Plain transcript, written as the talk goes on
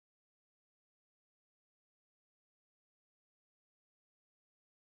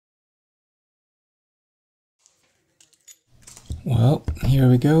Well, here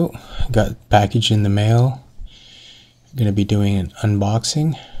we go. Got package in the mail. I'm gonna be doing an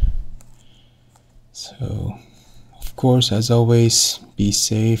unboxing. So, of course, as always, be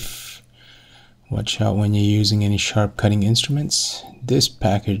safe. Watch out when you're using any sharp cutting instruments. This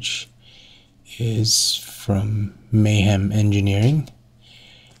package is from Mayhem Engineering.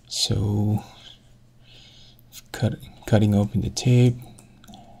 So, cutting open the tape.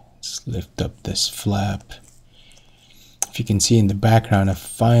 Let's lift up this flap. If you can see in the background, I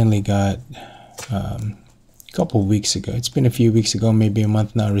finally got a couple weeks ago, it's been a few weeks ago, maybe a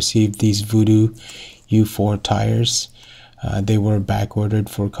month now, received these Voodoo U4 tires. They were back ordered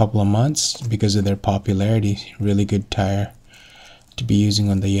for a couple of months because of their popularity. Really good tire to be using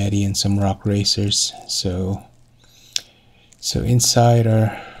on the Yeti and some rock racers. So inside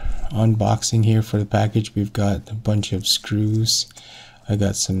our unboxing here for the package, we've got a bunch of screws. I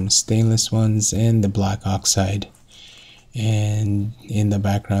got some stainless ones and the black oxide. And in the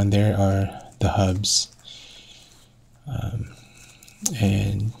background there are the hubs.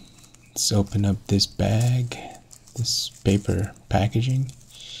 And let's open up this bag, this paper packaging.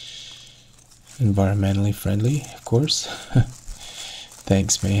 Environmentally friendly, of course.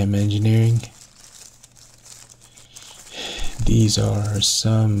 Thanks, Mayhem Engineering. These are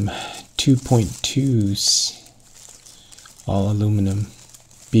some 2.2s, all aluminum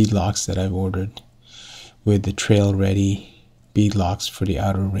bead locks that I've ordered, with the trail ready bead locks for the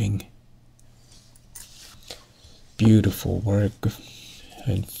outer ring. Beautiful work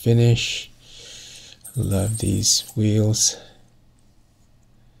and finish. Love these wheels.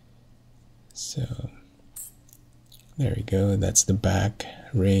 So there we go, that's the back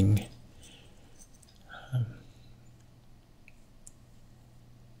ring.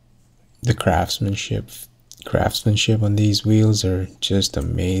 The craftsmanship on these wheels are just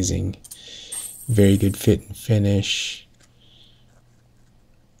amazing. Very good fit and finish.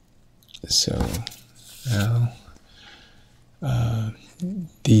 So now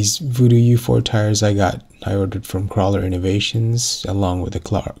these Voodoo U4 tires I ordered from Crawler Innovations along with the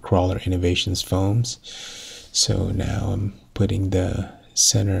Crawler Innovations foams. So now I'm putting the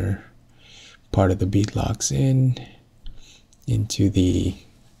center part of the bead locks into the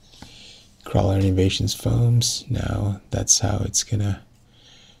Crawler Innovations foams. Now that's how it's gonna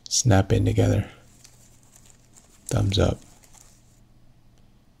snap in together. Thumbs up.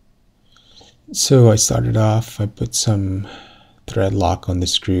 So I started off, I put some thread lock on the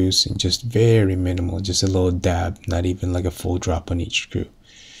screws and just very minimal, just a little dab, not even like a full drop on each screw.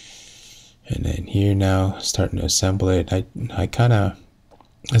 And then here now, starting to assemble it, I kind of,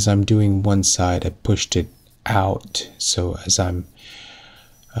 as I'm doing one side, I pushed it out. So as I'm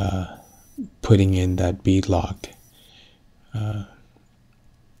putting in that bead lock,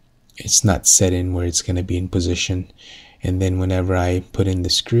 it's not set in where it's going to be in position. And then whenever I put in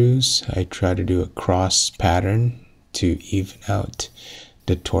the screws, I try to do a cross pattern to even out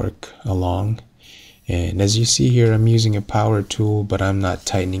the torque along. And as you see here, I'm using a power tool, but I'm not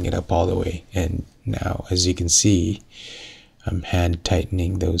tightening it up all the way. And now, as you can see, I'm hand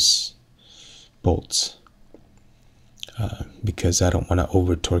tightening those bolts because I don't want to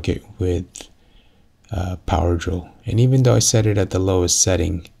over torque it with power drill. And even though I set it at the lowest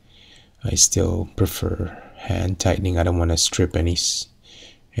setting, I still prefer hand tightening. I don't want to strip any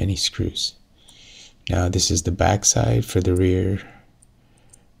screws. Now this is the back side for the rear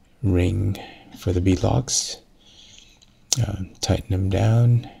ring for the bead locks. Tighten them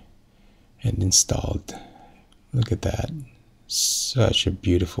down and installed. Look at that. Such a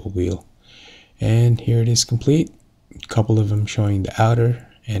beautiful wheel. And here it is complete. A couple of them showing the outer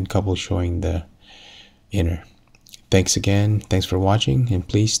and a couple showing the inner. Thanks again. Thanks for watching. And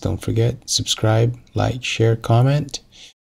please don't forget, subscribe, like, share, comment.